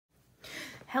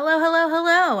Hello, hello,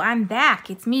 hello. I'm back.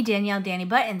 It's me, Danielle Danny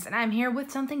Buttons, and I'm here with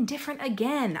something different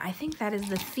again. I think that is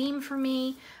the theme for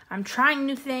me. I'm trying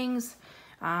new things,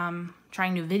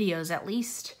 trying new videos at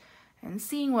least, and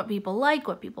seeing what people like,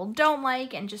 what people don't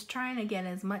like, and just trying to get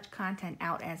as much content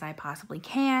out as I possibly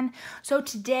can. So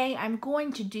today I'm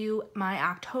going to do my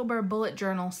October bullet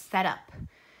journal setup.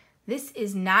 This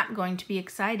is not going to be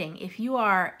exciting. If you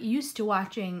are used to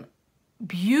watching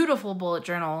beautiful bullet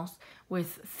journals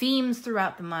with themes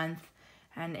throughout the month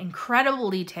and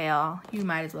incredible detail, you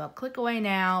might as well click away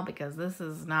now because this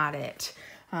is not it.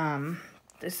 I'm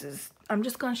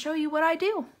just going to show you what I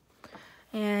do.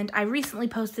 And I recently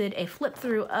posted a flip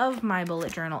through of my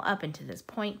bullet journal up into this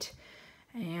point.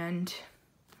 And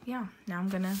yeah, now I'm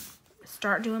going to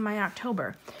start doing my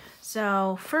October.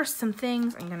 So first, some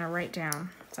things I'm going to write down.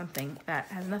 Something that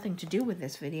has nothing to do with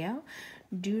this video.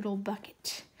 Doodle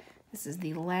bucket. This is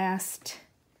the last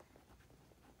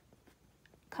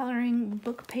coloring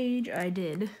book page I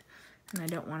did, and I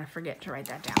don't want to forget to write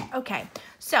that down. Okay,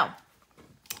 so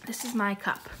this is my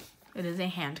cup. It is a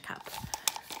hand cup.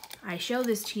 I show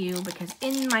this to you because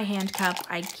in my hand cup,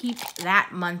 I keep that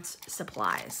month's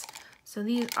supplies. So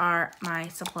these are my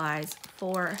supplies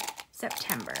for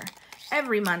September.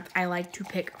 Every month, I like to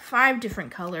pick 5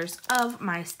 different colors of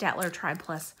my Staedtler Tri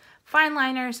Plus fine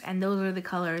liners, and those are the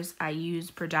colors I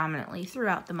use predominantly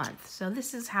throughout the month. So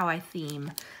this is how I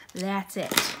theme. That's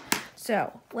it.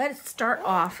 So let's start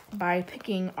off by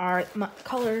picking our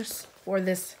colors for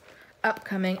this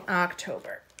upcoming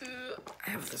October. I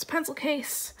have this pencil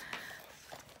case,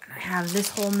 and I have this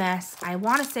whole mess. I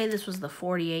want to say this was the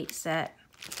 48 set.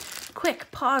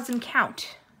 Quick, pause and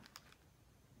count.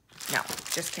 No,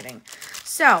 just kidding.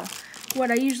 So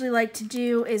what I usually like to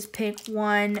do is pick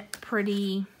one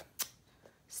pretty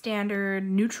standard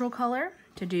neutral color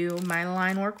to do my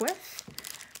line work with.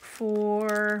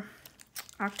 For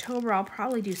October, I'll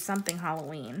probably do something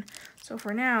Halloween. So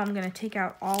for now, I'm going to take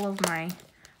out all of my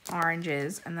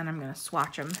oranges and then I'm going to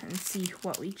swatch them and see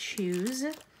what we choose.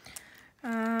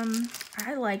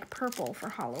 I like purple for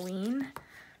Halloween.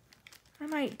 I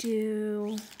might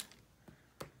do...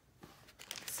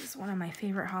 This is one of my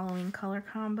favorite Halloween color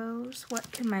combos.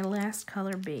 What can my last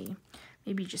color be?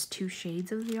 Maybe just 2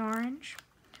 shades of the orange.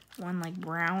 One like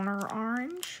brown or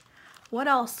orange. What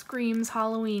else screams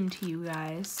Halloween to you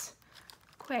guys?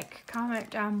 Quick, comment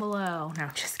down below. No,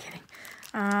 just kidding.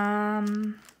 I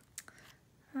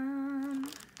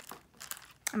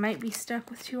might be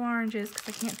stuck with 2 oranges because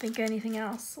I can't think of anything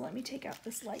else. So let me take out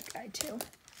this light guide too.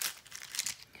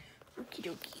 Okie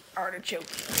dokie, artichoke.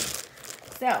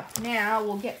 So now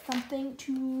we'll get something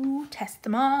to test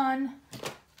them on.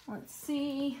 Let's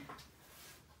see.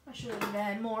 I should have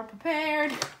been more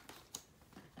prepared.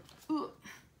 Ooh.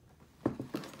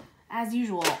 As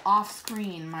usual, off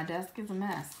screen, my desk is a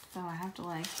mess, so I have to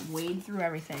like wade through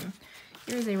everything.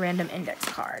 Here's a random index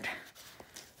card.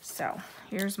 So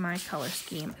here's my color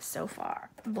scheme so far.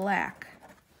 Black.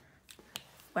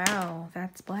 Wow,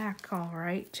 that's black, all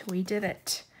right. We did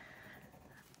it.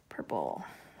 Purple.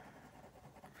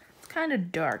 It's kind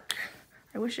of dark.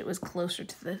 I wish it was closer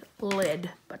to the lid,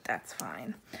 but that's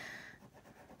fine.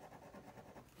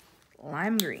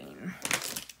 Lime green.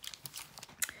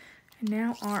 And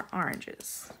now our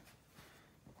oranges.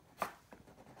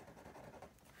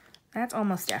 That's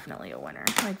almost definitely a winner.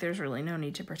 Like, there's really no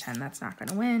need to pretend that's not going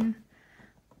to win.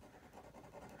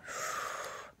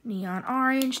 Neon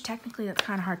orange. Technically, that's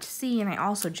kind of hard to see, and I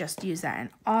also just used that in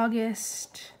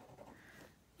August.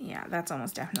 Yeah, that's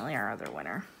almost definitely our other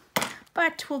winner.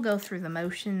 But we'll go through the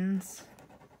motions.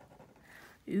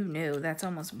 Ooh, no, that's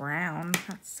almost brown.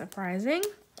 That's surprising.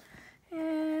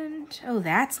 And, oh,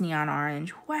 that's neon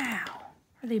orange. Wow.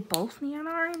 Are they both neon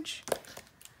orange?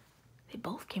 They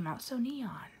both came out so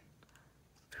neon.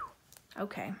 Whew.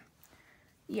 Okay.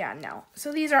 Yeah, no.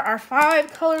 So these are our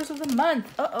 5 colors of the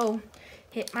month. Uh-oh.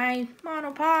 Hit my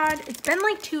monopod. It's been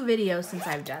like 2 videos since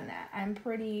I've done that. I'm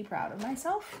pretty proud of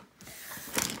myself.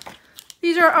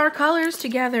 These are our colors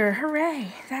together.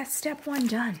 Hooray. That's step 1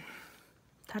 done.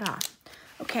 Ta-da.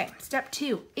 Okay, step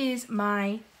 2 is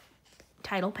my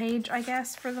title page, I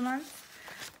guess, for the month.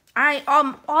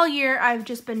 All year I've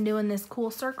just been doing this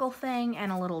cool circle thing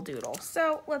and a little doodle.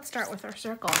 So let's start with our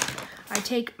circle. I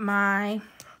take my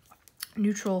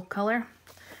neutral color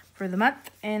for the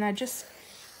month and I just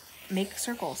make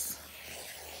circles.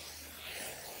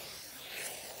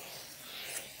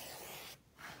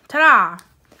 Ta-da!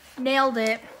 Nailed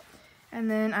it. And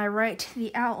then I write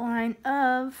the outline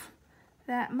of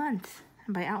that month.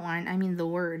 And by outline, I mean the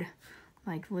word.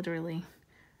 Like, literally.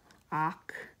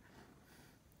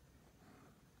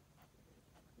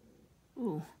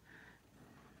 Ooh.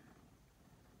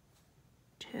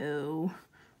 Toe.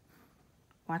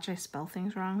 Watch I spell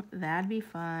things wrong. That'd be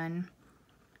fun.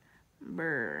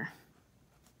 Brr.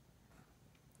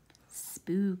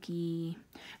 Spooky.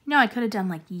 No, I could have done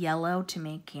like yellow to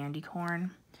make candy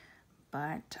corn,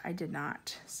 but I did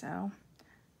not. So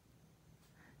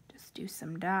just do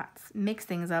some dots. Mix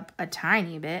things up a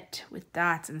tiny bit with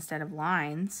dots instead of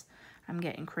lines. I'm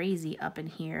getting crazy up in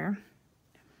here.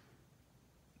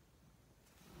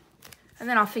 And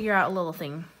then I'll figure out a little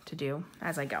thing to do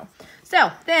as I go.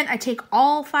 So then I take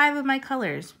all 5 of my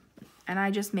colors and I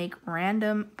just make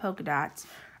random polka dots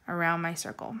around my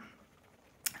circle.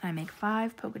 I make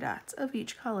 5 polka dots of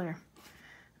each color.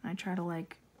 And I try to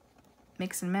like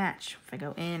mix and match if I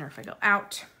go in or if I go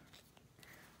out.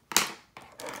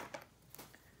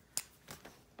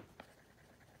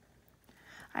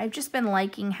 I've just been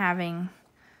liking having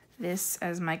this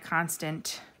as my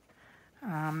constant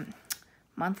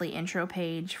monthly intro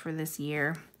page for this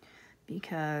year,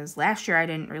 because last year I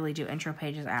didn't really do intro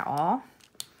pages at all.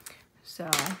 So,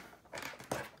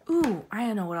 ooh, I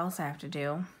don't know what else I have to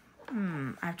do.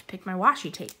 I have to pick my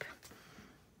washi tape.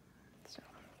 So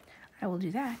I will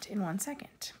do that in 1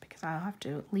 second because I'll have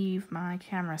to leave my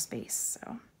camera space.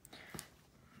 So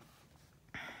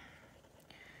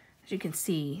as you can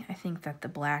see, I think that the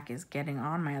black is getting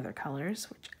on my other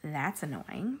colors, which that's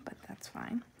annoying, but that's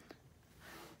fine.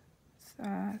 So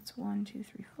that's 1, 2,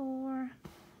 3, 4.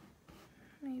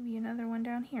 Maybe another one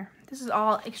down here. This is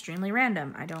all extremely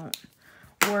random. I don't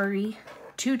worry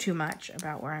too much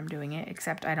about where I'm doing it,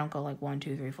 except I don't go like 1,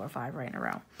 2, 3, 4, 5 right in a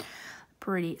row.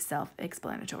 Pretty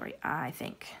self-explanatory, I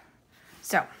think.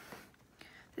 So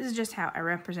this is just how I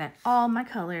represent all my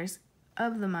colors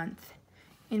of the month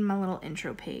in my little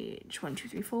intro page. 1, 2,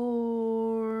 3,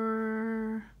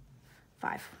 4,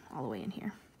 5, all the way in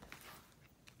here.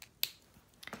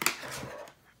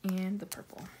 And the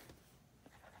purple.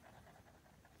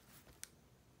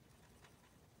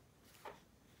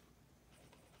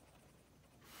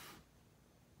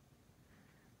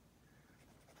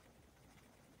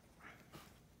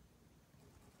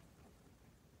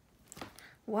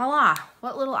 Voila!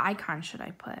 What little icon should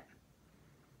I put?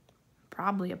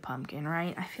 Probably a pumpkin,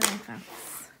 right? I feel like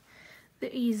that's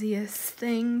the easiest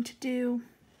thing to do.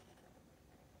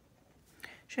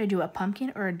 Should I do a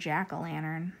pumpkin or a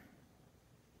jack-o'-lantern?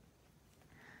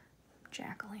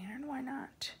 Jack-o'-lantern, why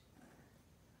not?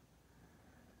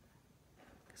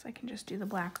 Because I can just do the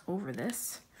black over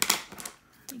this.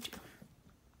 Let me do.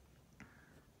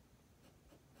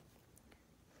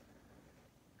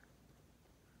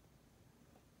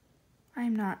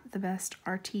 I'm not the best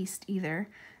artiste either,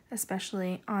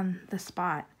 especially on the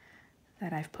spot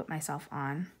that I've put myself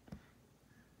on.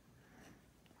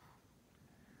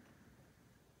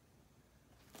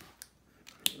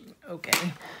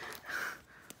 Okay.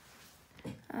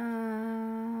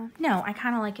 No, I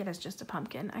kind of like it as just a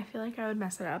pumpkin. I feel like I would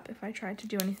mess it up if I tried to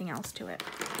do anything else to it.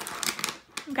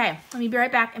 Okay, let me be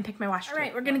right back and pick my washi tape. All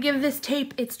right, we're gonna give this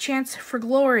tape its chance for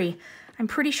glory. I'm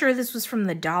pretty sure this was from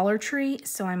the Dollar Tree,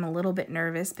 so I'm a little bit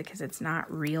nervous because it's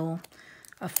not real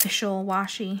official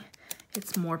washi.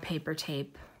 It's more paper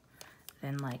tape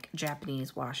than like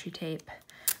Japanese washi tape.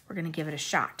 We're gonna give it a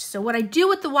shot. So what I do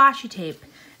with the washi tape,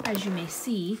 as you may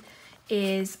see,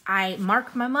 is I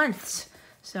mark my months.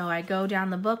 So I go down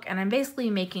the book and I'm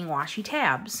basically making washi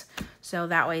tabs. So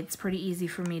that way it's pretty easy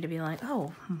for me to be like,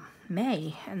 oh,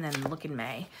 May, and then look in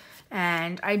May.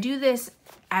 And I do this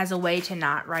as a way to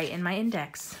not write in my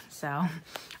index. So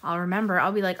I'll remember,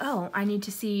 I'll be like, oh, I need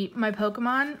to see my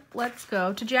Pokemon. Let's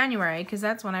go to January, because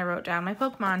that's when I wrote down my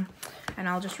Pokemon. And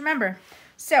I'll just remember.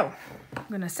 So I'm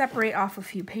gonna separate off a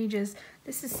few pages.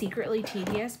 This is secretly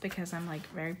tedious because I'm like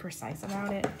very precise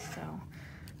about it. So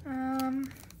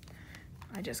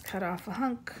I just cut off a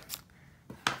hunk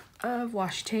of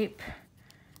washi tape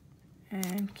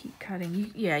and keep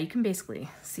cutting. Yeah, you can basically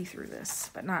see through this,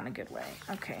 but not in a good way.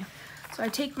 Okay, so I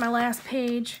take my last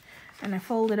page and I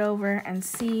fold it over and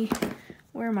see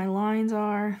where my lines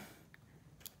are.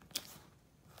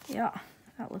 Yeah,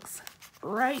 that looks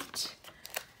right.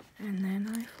 And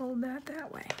then I fold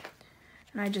that way.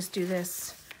 And I just do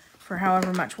this for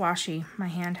however much washi my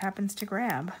hand happens to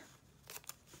grab.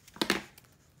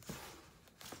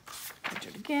 Do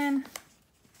it again.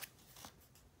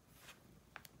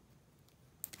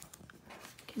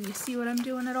 Can you see what I'm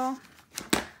doing at all?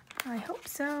 I hope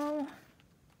so.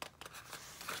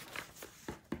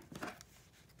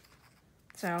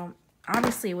 So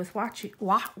obviously with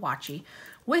washi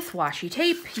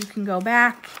tape, you can go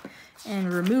back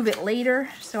and remove it later.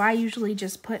 So I usually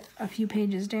just put a few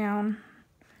pages down,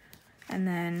 and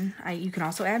then you can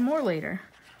also add more later.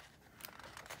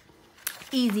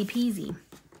 Easy peasy.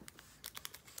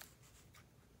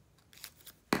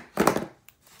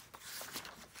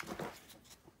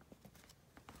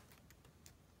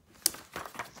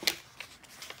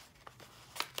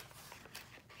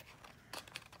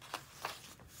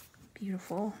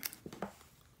 beautiful.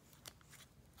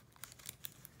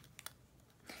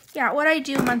 Yeah, what I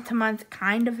do month to month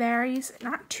kind of varies.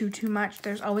 Not too much.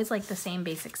 There's always like the same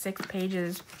basic 6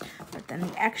 pages. But then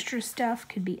the extra stuff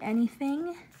could be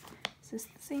anything. Is this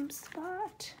the same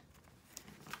spot?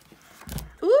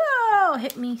 Ooh,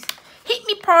 hit me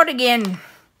part again.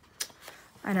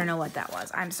 I don't know what that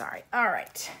was. I'm sorry. All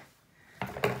right.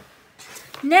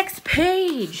 Next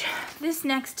page. This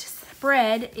next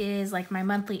spread is like my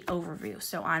monthly overview.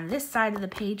 So on this side of the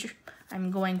page,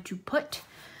 I'm going to put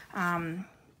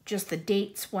just the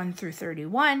dates 1 through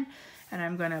 31, and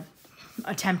I'm going to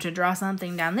attempt to draw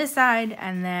something down this side,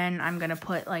 and then I'm going to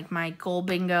put like my goal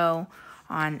bingo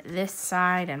on this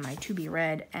side and my to be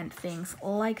read and things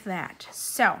like that.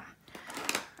 So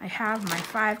I have my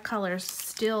 5 colors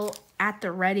still at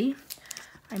the ready.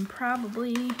 I'm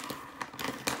probably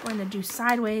going to do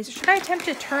sideways. Should I attempt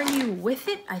to turn you with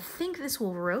it? I think this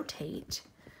will rotate.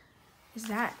 Is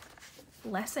that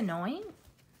less annoying?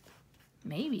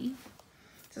 Maybe.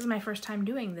 This is my first time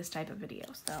doing this type of video,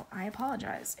 so I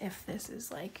apologize if this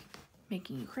is like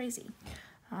making you crazy.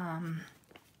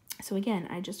 So again,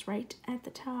 I just write at the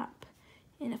top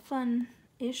in a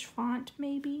fun-ish font,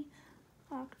 maybe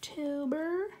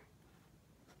October.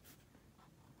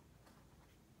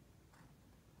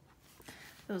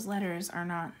 Those letters are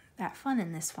not that fun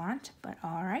in this font, but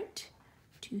all right.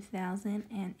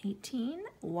 2018.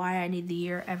 Why I need the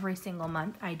year every single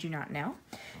month, I do not know.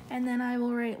 And then I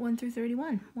will write 1 through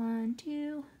 31. 1,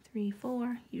 2, 3,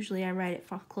 4. Usually I write it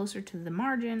closer to the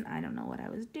margin. I don't know what I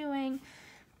was doing.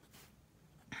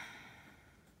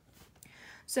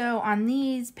 So on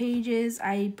these pages,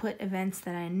 I put events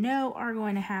that I know are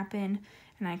going to happen,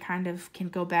 and I kind of can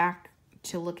go back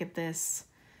to look at this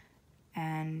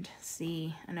and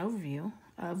see an overview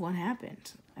of what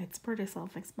happened. It's pretty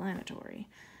self-explanatory.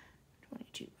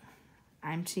 22.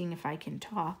 I'm seeing if I can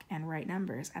talk and write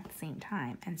numbers at the same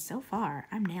time, and so far,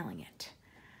 I'm nailing it.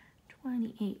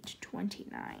 28,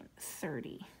 29,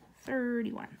 30,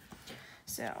 31.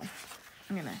 So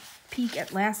I'm gonna peek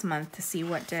at last month to see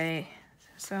what day.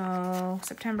 So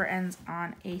September ends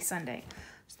on a Sunday.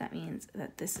 So that means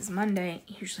that this is Monday.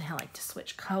 Usually I like to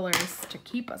switch colors to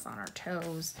keep us on our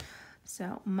toes.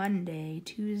 So Monday,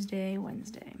 Tuesday,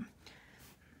 Wednesday.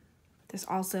 This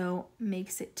also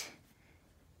makes it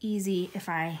easy if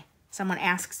someone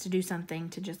asks to do something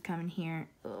to just come in here,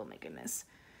 oh my goodness,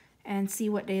 and see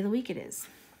what day of the week it is.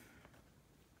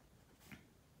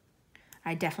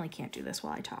 I definitely can't do this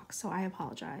while I talk, so I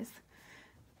apologize.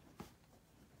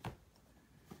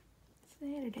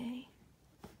 Saturday.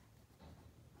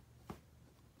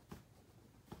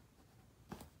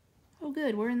 Oh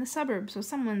good, we're in the suburbs, so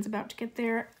someone's about to get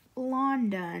their lawn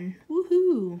done.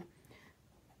 Woohoo!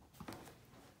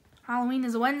 Halloween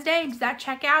is a Wednesday. Does that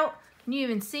check out? Can you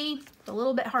even see? It's a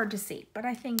little bit hard to see, but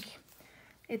I think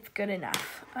it's good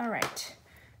enough. All right.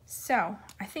 So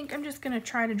I think I'm just going to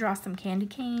try to draw some candy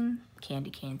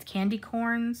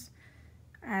corns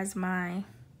as my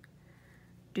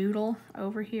doodle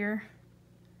over here.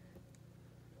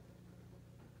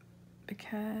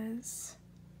 Because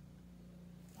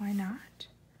why not?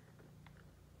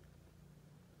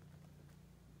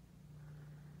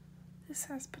 This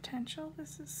has potential.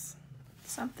 This is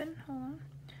something. Hold on.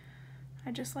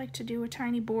 I just like to do a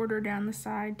tiny border down the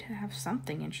side to have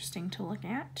something interesting to look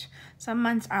at. Some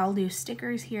months I'll do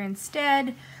stickers here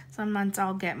instead. Some months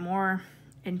I'll get more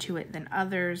into it than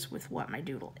others with what my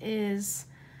doodle is.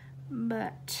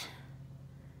 But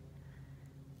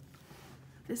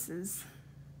this is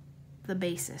the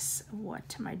basis of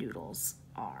what my doodles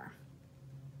are.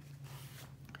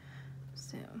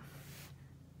 So,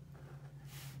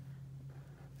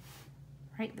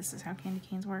 right, this is how candy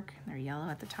canes work. They're yellow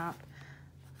at the top.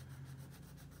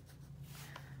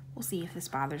 We'll see if this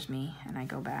bothers me and I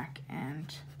go back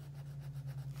and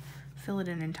fill it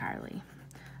in entirely.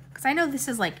 Because I know this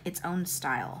is like its own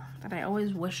style that I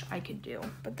always wish I could do,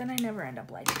 but then I never end up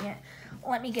liking it.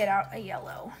 Let me get out a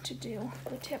yellow to do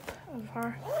the tip of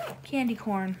our candy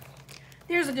corn.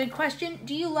 There's a good question.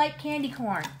 Do you like candy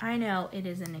corn? I know it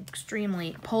is an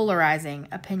extremely polarizing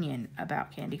opinion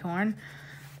about candy corn.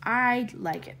 I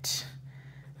like it.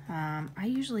 I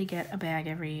usually get a bag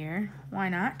every year. Why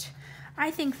not? I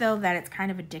think, though, that it's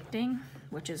kind of addicting,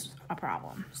 which is a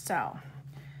problem. So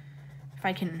if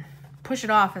I can push it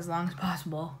off as long as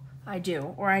possible, I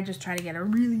do. Or I just try to get a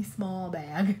really small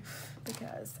bag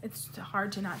because it's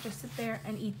hard to not just sit there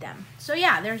and eat them. So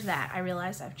yeah, there's that. I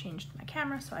realized I've changed my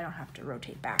camera so I don't have to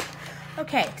rotate back.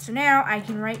 Okay, so now I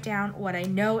can write down what I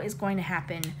know is going to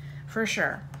happen for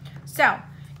sure. So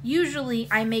usually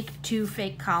I make 2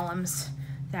 fake columns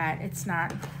that it's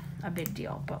not a big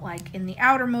deal. But like in the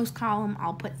outermost column,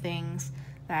 I'll put things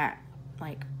that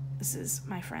like, this is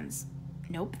my friend's.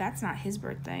 Nope, that's not his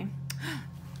birthday.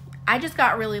 I just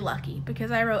got really lucky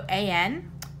because I wrote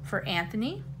AN for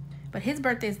Anthony, but his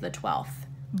birthday is the 12th.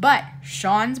 But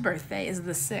Sean's birthday is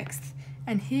the 6th,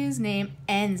 and his name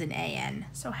ends in AN.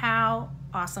 So how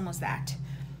awesome was that?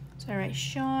 So I write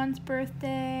Sean's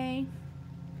birthday.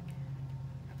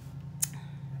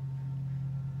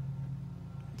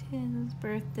 His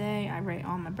birthday. I write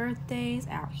all my birthdays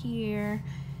out here,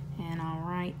 and I'll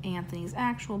write Anthony's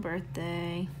actual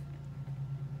birthday.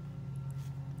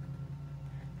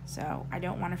 So I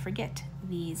don't want to forget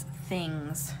these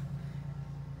things.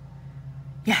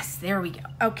 Yes, there we go.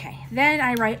 Okay, then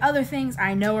I write other things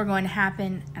I know are going to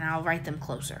happen, and I'll write them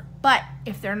closer. But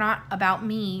if they're not about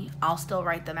me, I'll still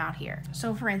write them out here.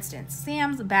 So for instance,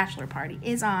 Sam's bachelor party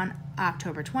is on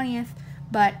October 20th,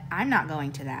 but I'm not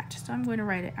going to that. So I'm going to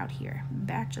write it out here.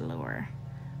 Bachelor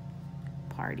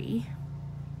party.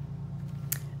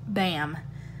 Bam.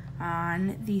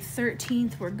 On the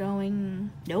 13th, we're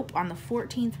going, nope, on the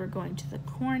 14th, we're going to the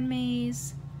corn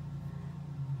maze.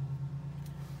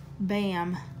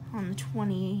 Bam. On the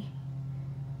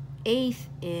 28th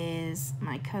is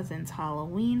my cousin's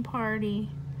Halloween party.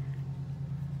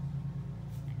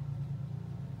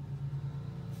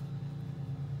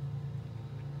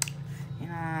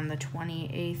 And on the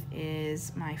 28th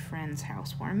is my friend's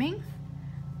housewarming.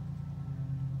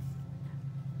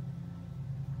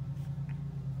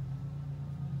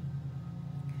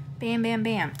 Bam, bam,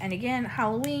 bam. And again,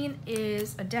 Halloween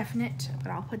is a definite,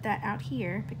 but I'll put that out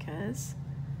here because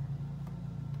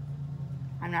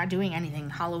I'm not doing anything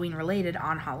Halloween related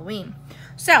on Halloween.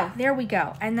 So there we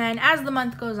go. And then as the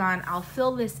month goes on, I'll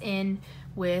fill this in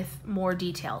with more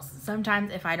details.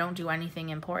 Sometimes if I don't do anything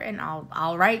important,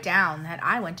 I'll write down that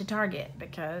I went to Target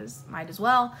because might as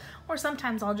well. Or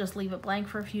sometimes I'll just leave it blank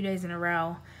for a few days in a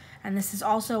row. And this is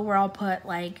also where I'll put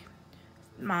like,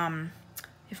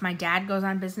 if my dad goes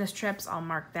on business trips, I'll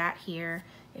mark that here.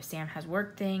 If Sam has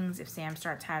work things, if Sam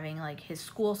starts having like his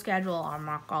school schedule, I'll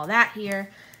mark all that here.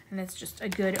 And it's just a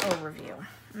good overview.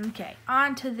 Okay,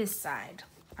 on to this side.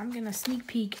 I'm gonna sneak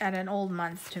peek at an old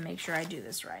month to make sure I do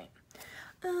this right.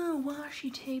 Oh,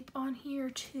 washi tape on here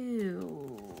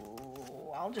too.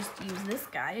 I'll just use this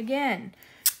guy again.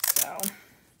 So,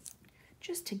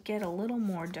 just to get a little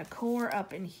more decor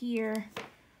up in here,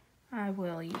 I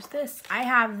will use this. I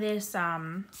have this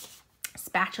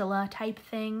spatula type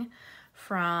thing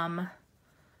from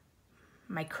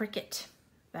my Cricut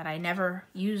that I never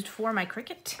used for my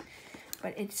Cricut,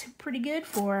 but it's pretty good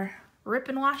for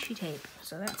ripping washi tape.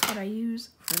 So that's what I use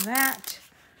for that.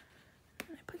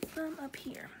 I put them up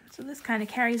here. So this kind of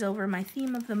carries over my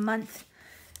theme of the month,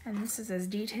 and this is as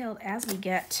detailed as we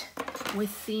get with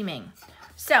theming.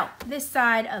 So this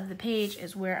side of the page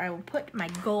is where I will put my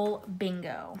goal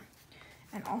bingo,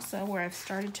 and also where I've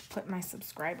started to put my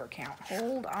subscriber count.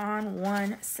 Hold on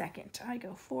 1 second. I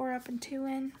go 4 up and 2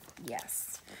 in.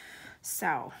 Yes.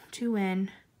 So 2 in,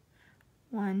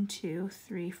 1, 2,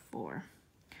 3, 4.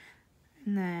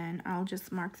 And then I'll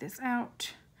just mark this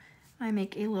out. I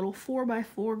make a little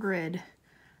 4x4 grid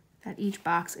that each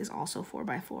box is also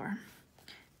 4x4.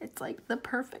 It's like the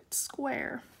perfect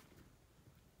square.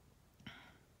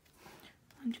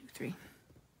 1, 2, 3.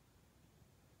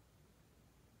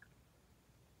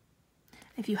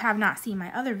 If you have not seen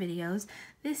my other videos,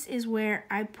 this is where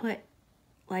I put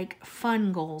like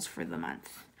fun goals for the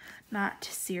month, not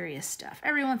serious stuff.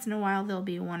 Every once in a while there'll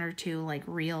be 1 or 2 like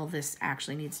real, this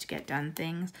actually needs to get done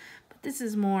things, but this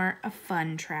is more a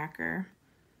fun tracker.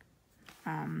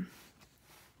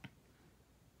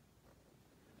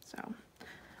 So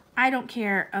I don't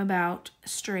care about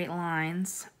straight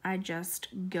lines. I just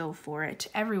go for it.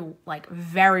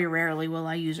 Very rarely will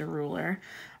I use a ruler.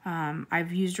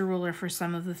 I've used a ruler for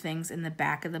some of the things in the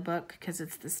back of the book because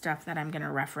it's the stuff that I'm going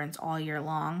to reference all year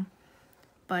long.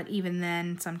 But even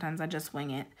then, sometimes I just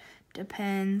wing it.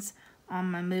 Depends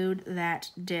on my mood that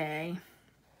day.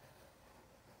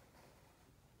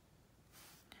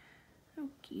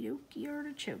 Okie dokie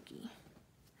artichokey.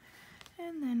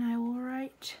 And then I will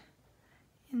write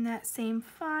in that same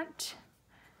font,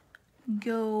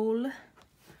 goal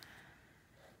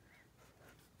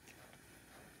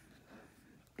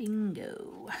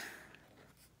bingo.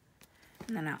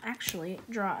 And then I'll actually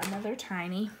draw another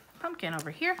tiny pumpkin over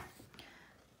here.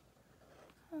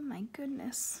 Oh my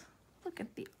goodness, look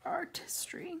at the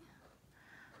artistry.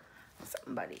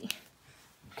 Somebody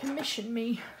commission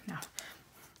me. No,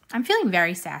 I'm feeling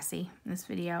very sassy in this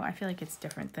video. I feel like it's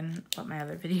different than what my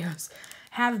other videos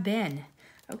have been.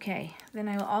 Okay, then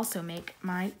I will also make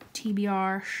my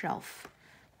TBR shelf.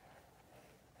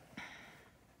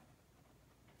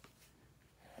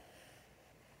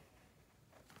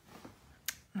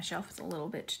 My shelf is a little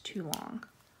bit too long.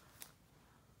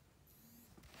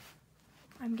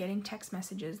 I'm getting text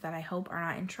messages that I hope are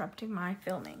not interrupting my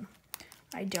filming.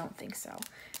 I don't think so.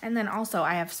 And then also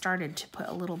I have started to put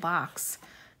a little box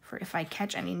for if I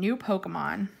catch any new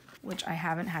Pokemon, which I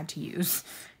haven't had to use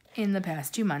in the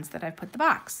past 2 months that I've put the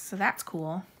box. So that's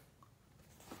cool.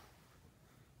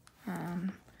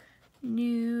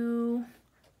 New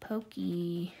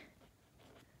Pokey,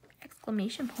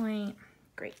 exclamation point.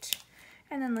 Great.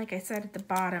 And then like I said at the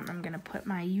bottom, I'm going to put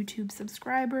my YouTube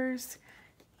subscribers.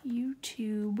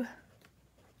 YouTube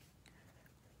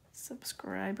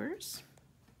subscribers.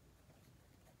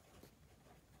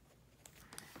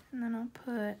 And then I'll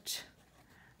put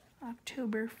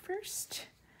October 1st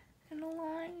and a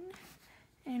line,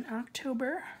 and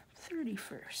October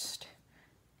 31st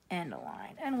and a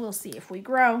line. And we'll see if we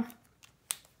grow.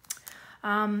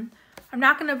 I'm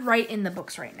not going to write in the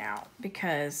books right now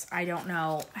because I don't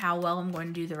know how well I'm going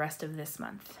to do the rest of this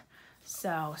month.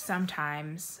 So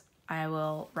sometimes I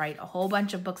will write a whole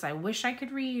bunch of books I wish I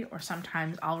could read, or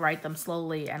sometimes I'll write them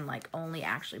slowly and like only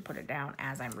actually put it down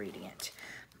as I'm reading it.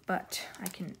 But I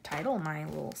can title my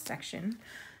little section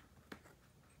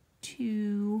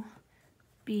To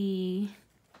Be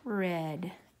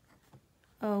Read.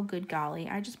 Oh, good golly.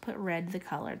 I just put red the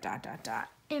color, ...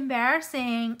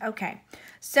 Embarrassing. Okay,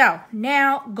 so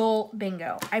now goal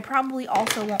bingo. I probably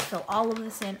also won't fill all of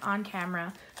this in on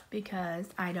camera because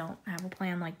I don't have a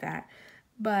plan like that,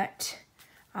 but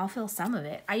I'll fill some of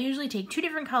it. I usually take 2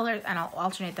 different colors and I'll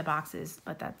alternate the boxes,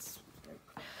 but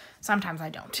sometimes I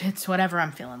don't. It's whatever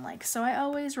I'm feeling like. So I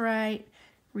always write,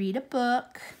 read a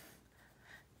book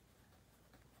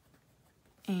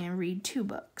and read 2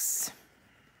 books.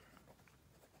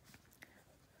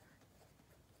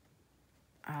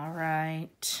 All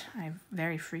right, I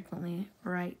very frequently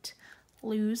write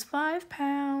lose 5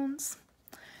 pounds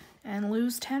and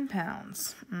lose 10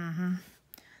 pounds.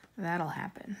 That'll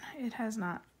happen. It has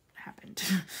not happened,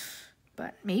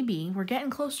 but maybe we're getting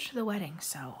closer to the wedding.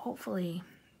 So hopefully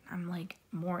I'm like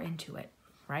more into it,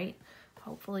 right?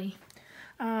 Hopefully.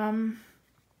 All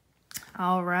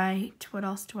right, what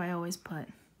else do I always put?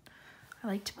 I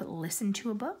like to put listen to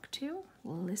a book too.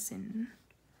 Listen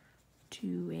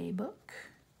to a book.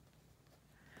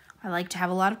 I like to have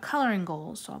a lot of coloring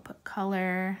goals, so I'll put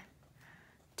color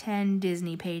 10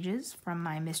 Disney pages from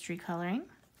my mystery coloring.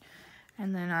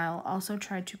 And then I'll also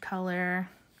try to color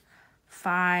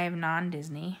 5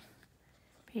 non-Disney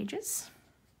pages.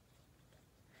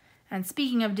 And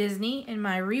speaking of Disney, in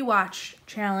my rewatch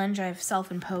challenge I've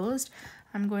self-imposed,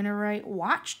 I'm going to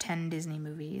watch 10 Disney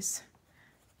movies.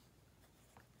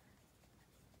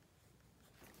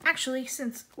 Actually,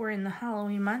 since we're in the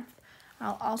Halloween month,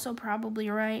 I'll also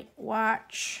probably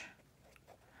watch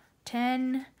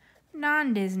 10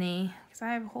 non-Disney, because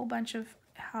I have a whole bunch of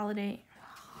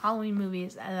Halloween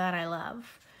movies that I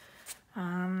love.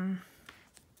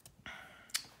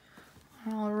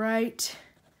 All right,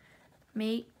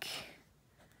 make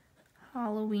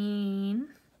Halloween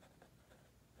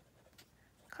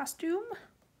costume.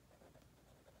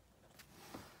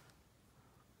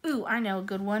 Ooh, I know a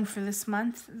good one for this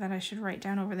month that I should write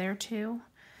down over there too.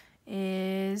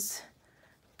 Is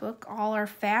book all our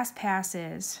fast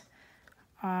passes.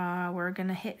 We're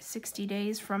gonna hit 60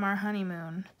 days from our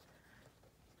honeymoon,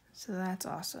 so that's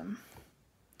awesome.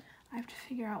 I have to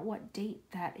figure out what date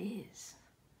that is.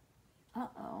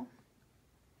 Uh-oh.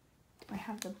 Do I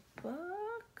have the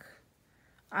book?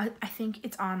 I think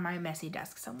it's on my messy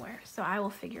desk somewhere, so I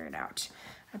will figure it out.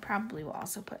 I probably will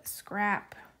also put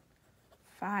scrap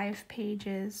 5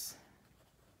 pages.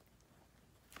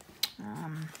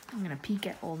 I'm gonna peek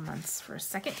at old months for a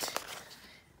second.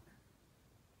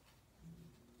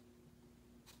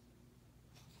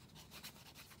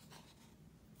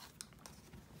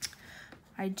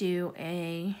 I do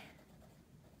a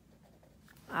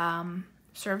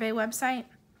survey website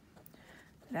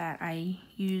that I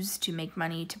use to make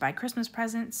money to buy Christmas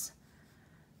presents.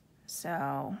 So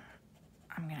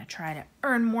I'm gonna try to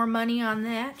earn more money on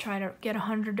that, try to get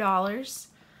 $100.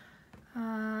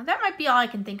 That might be all I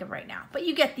can think of right now, but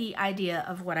you get the idea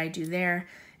of what I do there.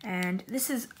 And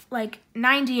this is like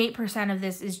 98% of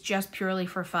this is just purely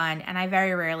for fun, and I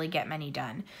very rarely get many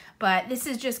done. But this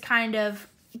is just kind of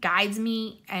guides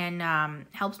me and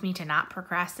helps me to not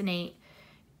procrastinate,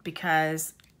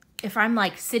 because if I'm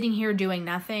like sitting here doing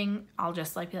nothing, I'll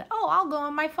just like be like, oh, I'll go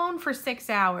on my phone for 6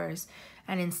 hours.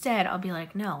 And instead I'll be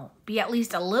like, no, be at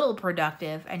least a little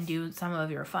productive and do some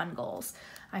of your fun goals.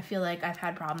 I feel like I've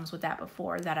had problems with that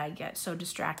before, that I get so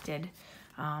distracted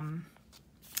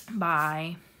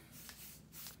by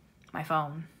my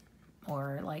phone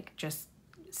or like just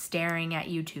staring at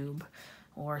YouTube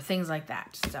or things like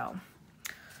that. So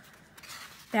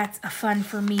that's a fun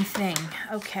for me thing.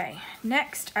 Okay,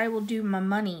 next I will do my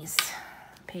monies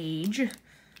page. And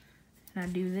I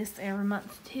do this every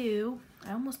month too.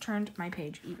 I almost turned my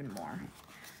page even more.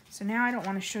 So now I don't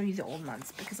want to show you the old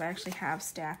months because I actually have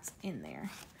stats in there.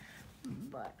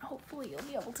 But hopefully you'll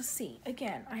be able to see.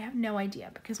 Again, I have no idea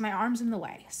because my arm's in the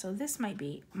way. So this might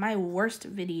be my worst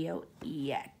video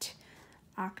yet.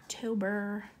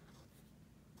 October.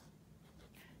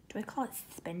 Do I call it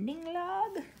spending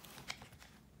log?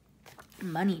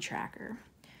 Money tracker.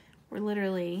 We're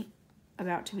literally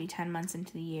about to be 10 months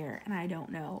into the year and I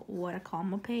don't know what to call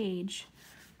my page.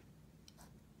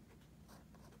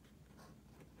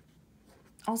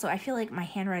 Also, I feel like my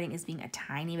handwriting is being a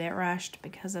tiny bit rushed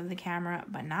because of the camera,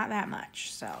 but not that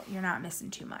much, so you're not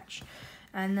missing too much.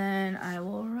 And then I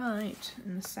will write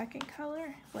in the second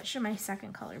color. What should my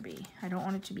second color be? I don't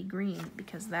want it to be green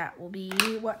because that will be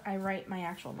what I write my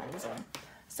actual monies in.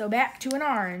 So back to an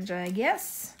orange, I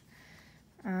guess.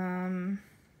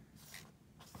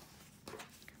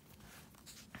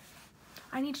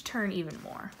 I need to turn even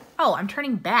more. Oh, I'm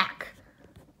turning back.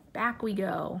 Back we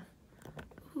go.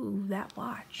 Ooh, that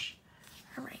watch.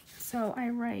 All right, so I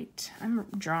write, I'm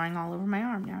drawing all over my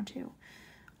arm now too.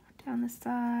 Down the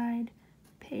side,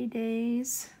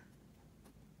 paydays.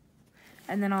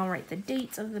 And then I'll write the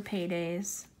dates of the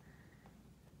paydays.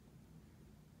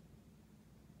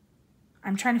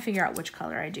 I'm trying to figure out which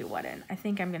color I do what in. I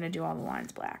think I'm gonna do all the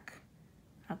lines black.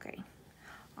 Okay.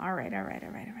 All right.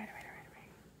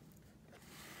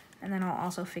 And then I'll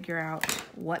also figure out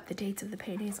what the dates of the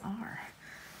paydays are.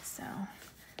 So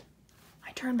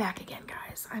I turn back again,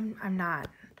 guys.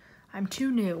 I'm too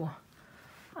new.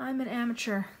 I'm an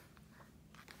amateur.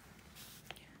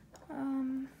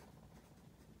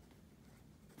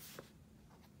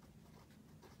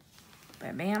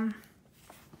 Bam, bam.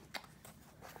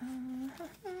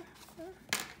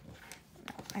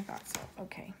 I thought so.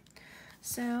 Okay.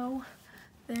 So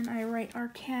then I write our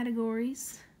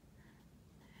categories.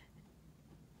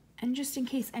 And just in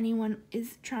case anyone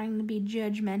is trying to be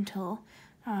judgmental,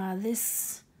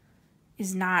 this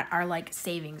is not our like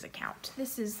savings account.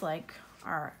 This is like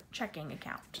our checking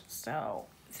account. So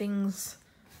things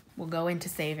will go into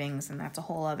savings and that's a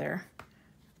whole other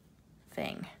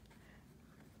thing.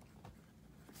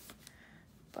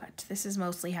 But this is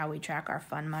mostly how we track our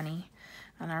fun money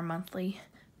and our monthly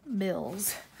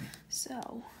bills.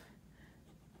 So,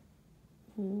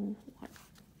 what?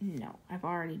 No, I've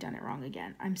already done it wrong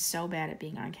again. I'm so bad at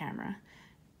being on camera.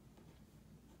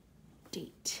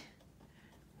 Date.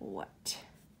 What?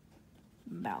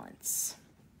 Balance.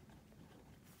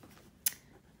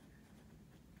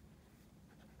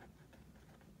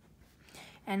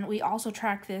 And we also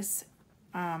track this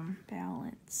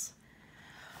balance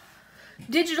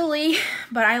digitally,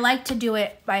 but I like to do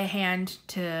it by hand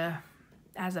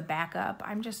as a backup.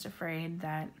 I'm just afraid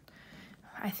that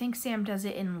I think Sam does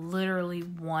it in literally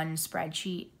one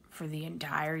spreadsheet for the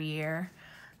entire year.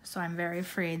 So I'm very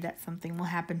afraid that something will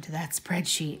happen to that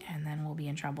spreadsheet and then we'll be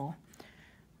in trouble.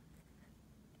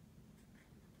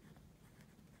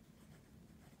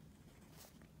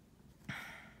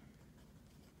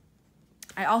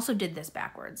 I also did this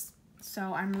backwards,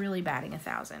 so I'm really batting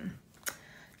 1,000.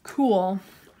 Cool.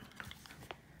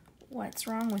 What's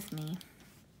wrong with me?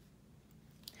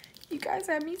 You guys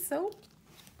have me so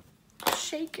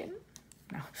shaken.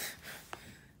 No.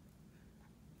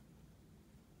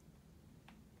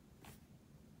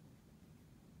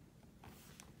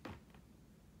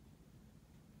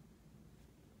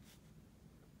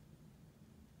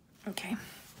 Okay.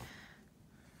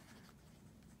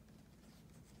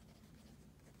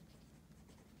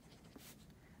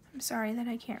 I'm sorry that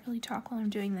I can't really talk while I'm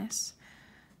doing this.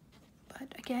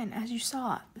 But again, as you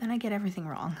saw, then I get everything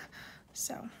wrong.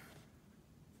 So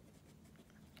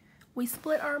we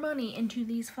split our money into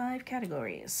these 5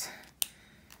 categories.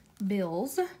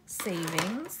 Bills,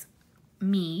 savings,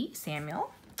 me,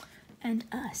 Samuel, and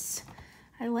us.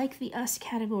 I like the us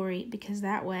category because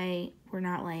that way we're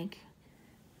not like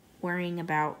worrying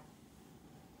about,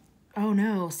 oh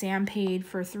no, Sam paid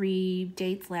for 3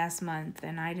 dates last month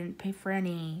and I didn't pay for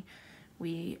any.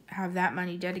 We have that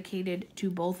money dedicated to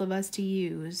both of us to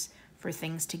use for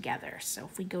things together. So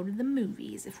if we go to the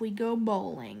movies, if we go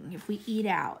bowling, if we eat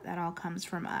out, that all comes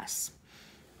from us.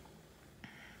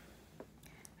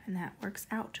 And that works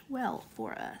out well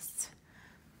for us.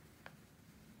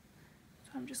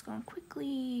 So I'm just going to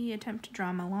quickly attempt to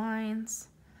draw my lines.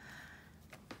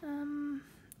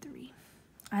 3.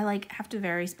 I have to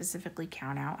very specifically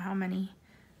count out how many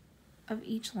of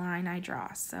each line I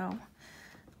draw. So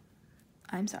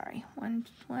I'm sorry, 1,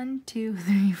 2,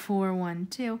 3, 4, 1,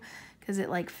 2, because it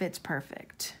like fits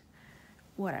perfect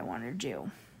what I want to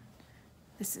do.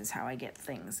 This is how I get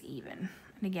things even.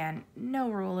 And again, no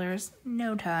rulers,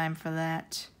 no time for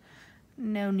that,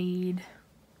 no need.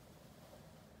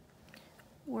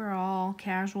 We're all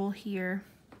casual here.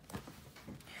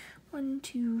 1,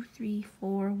 2, 3,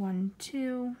 4, 1,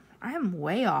 2. I am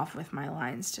way off with my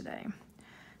lines today.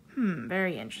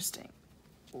 Very interesting.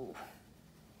 Ooh.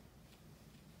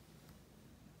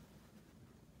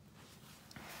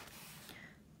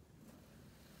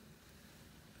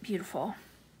 Beautiful.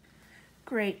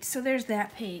 Great, so there's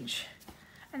that page.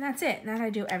 And that's it, that I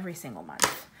do every single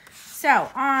month. So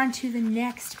on to the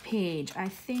next page. I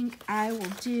think I will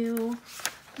do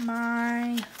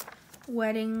my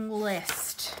wedding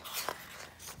list.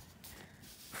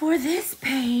 For this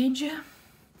page,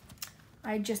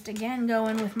 I just again go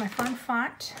in with my fun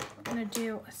font. I'm gonna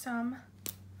do some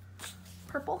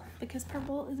purple because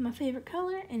purple is my favorite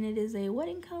color and it is a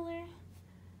wedding color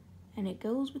and it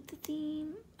goes with the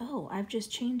theme. Oh, I've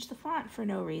just changed the font for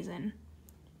no reason.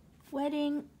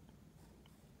 Wedding.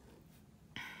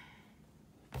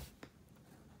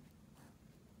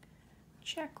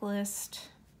 Checklist.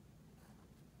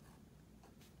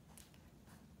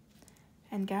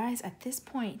 And guys, at this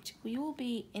point, we will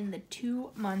be in the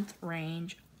 2-month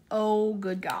range. Oh,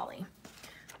 good golly.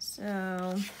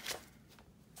 So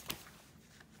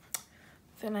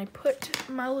then I put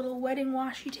my little wedding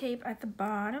washi tape at the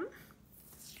bottom.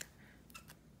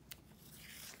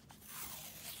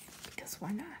 Because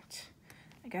why not?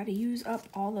 I gotta use up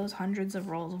all those hundreds of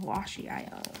rolls of washi I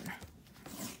own.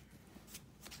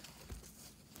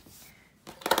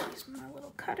 Use my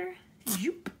little cutter.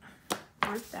 Zoop.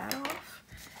 Rip that off.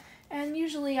 And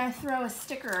usually I throw a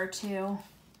sticker or two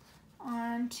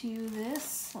onto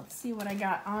this. Let's see what I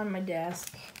got on my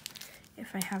desk,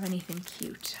 if I have anything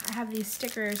cute. I have these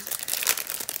stickers.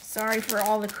 Sorry for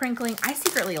all the crinkling. I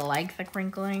secretly like the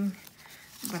crinkling,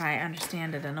 but I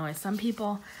understand it annoys some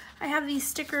people. I have these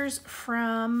stickers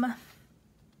from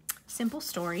Simple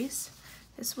Stories.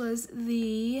 This was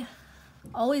the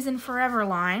Always and Forever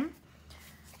line,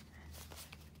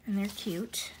 and they're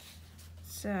cute.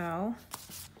 So,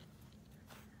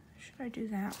 should I do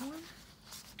that one?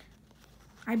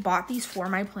 I bought these for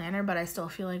my planner, but I still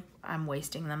feel like I'm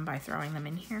wasting them by throwing them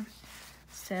in here.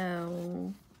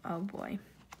 So, oh boy.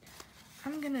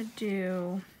 I'm gonna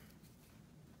do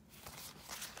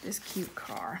this cute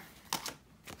car.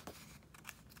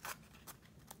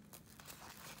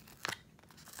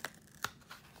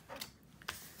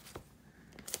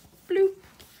 Bloop.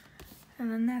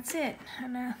 And then that's it.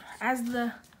 And as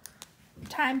the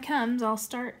time comes, I'll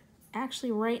start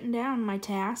actually writing down my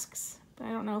tasks, but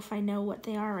I don't know if I know what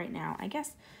they are right now. I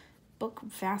guess book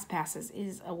fast passes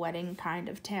is a wedding kind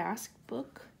of task.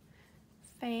 Book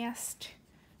fast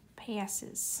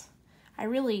passes. I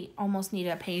really almost need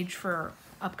a page for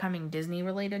upcoming Disney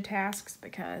related tasks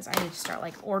because I need to start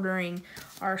like ordering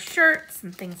our shirts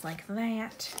and things like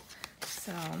that.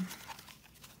 So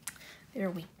there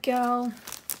we go.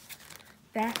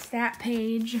 That's that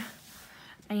page.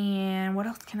 And what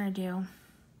else can I do?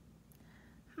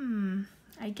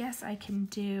 I guess I can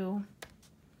do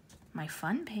my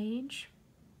fun page.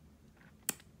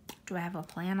 Do I have a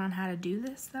plan on how to do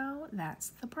this though? That's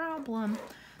the problem.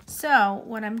 So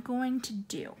what I'm going to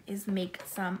do is make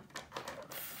some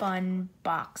fun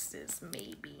boxes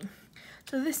maybe.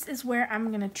 So this is where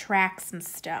I'm gonna track some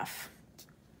stuff.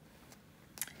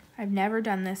 I've never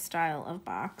done this style of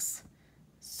box,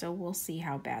 so we'll see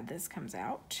how bad this comes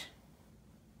out.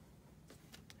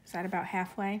 Is that about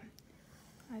halfway?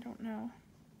 I don't know.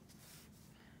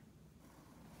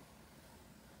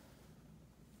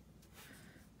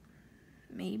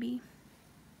 Maybe.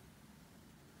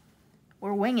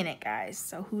 We're winging it, guys,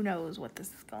 so who knows what this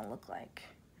is gonna look like.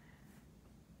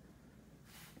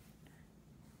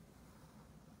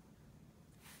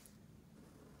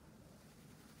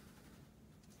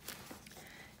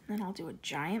 And then I'll do a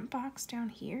giant box down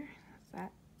here. Does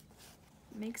that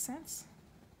make sense?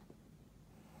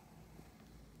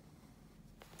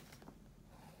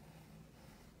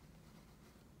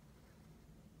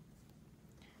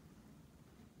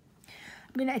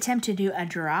 I'm gonna attempt to do a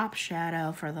drop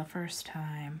shadow for the first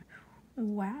time.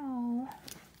 Wow.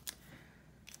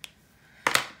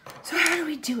 So how do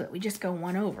we do it? We just go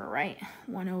one over, right?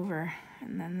 One over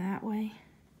and then that way.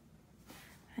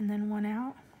 And then one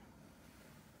out.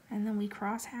 And then we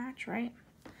cross hatch, right?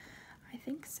 I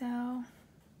think so.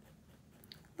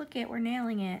 Look it, we're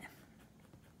nailing it.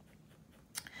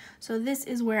 So this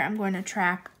is where I'm going to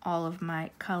track all of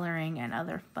my coloring and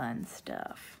other fun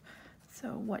stuff. So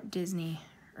what Disney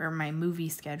or my movie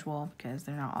schedule, because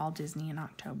they're not all Disney in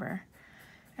October,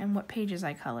 and what pages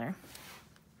I color.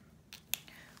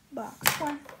 Box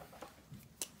 1.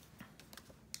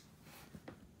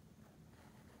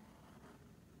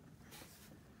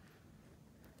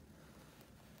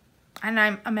 And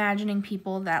I'm imagining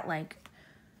people that like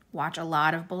watch a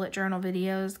lot of bullet journal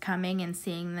videos coming and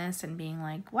seeing this and being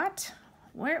like, what?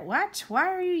 Where, what? Why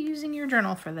are you using your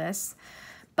journal for this?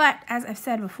 But as I've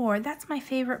said before, that's my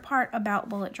favorite part about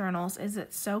bullet journals, is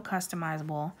it's so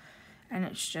customizable, and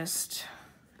it's just,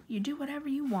 you do whatever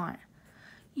you want.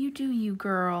 You do you,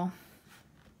 girl.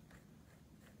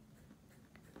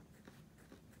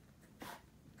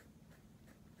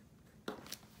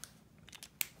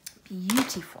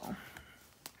 Beautiful.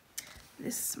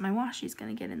 This, my washi's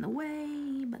gonna get in the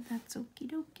way, but that's okie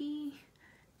dokie.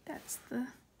 That's the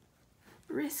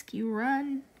risk you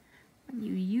run when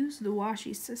you use the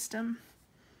washi system.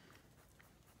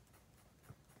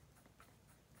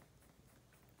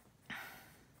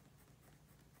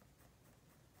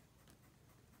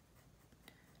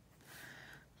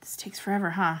 This takes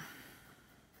forever, huh?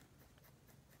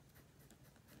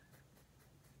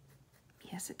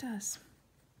 Yes, it does.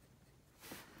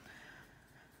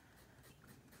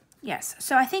 Yes,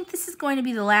 so I think this is going to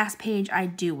be the last page I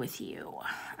do with you.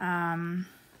 I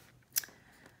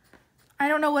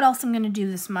don't know what else I'm going to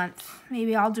do this month.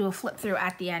 Maybe I'll do a flip through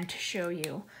at the end to show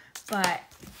you. But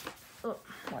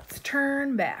let's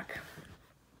turn back.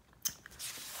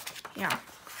 Yeah.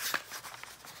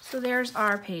 So there's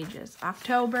our pages.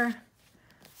 October,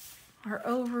 our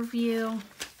overview,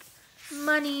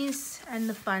 monies, and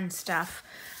the fun stuff.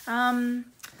 I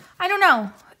don't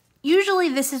know. Usually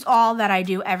this is all that I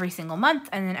do every single month,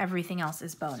 and then everything else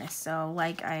is bonus. So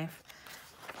like I've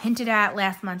hinted at,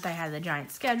 last month I had the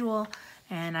giant schedule,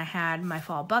 and I had my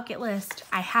fall bucket list.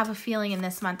 I have a feeling in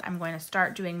this month I'm going to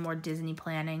start doing more Disney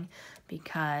planning,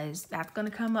 because that's going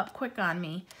to come up quick on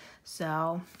me.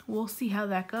 So we'll see how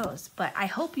that goes. But I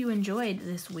hope you enjoyed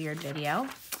this weird video.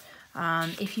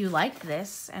 If you liked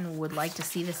this and would like to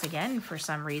see this again for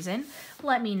some reason,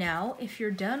 let me know. If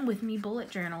you're done with me bullet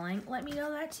journaling, let me know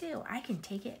that too. I can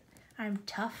take it. I'm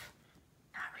tough.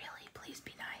 Not really. Please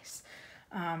be nice.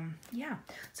 Yeah.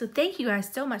 So thank you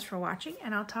guys so much for watching,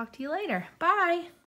 and I'll talk to you later. Bye.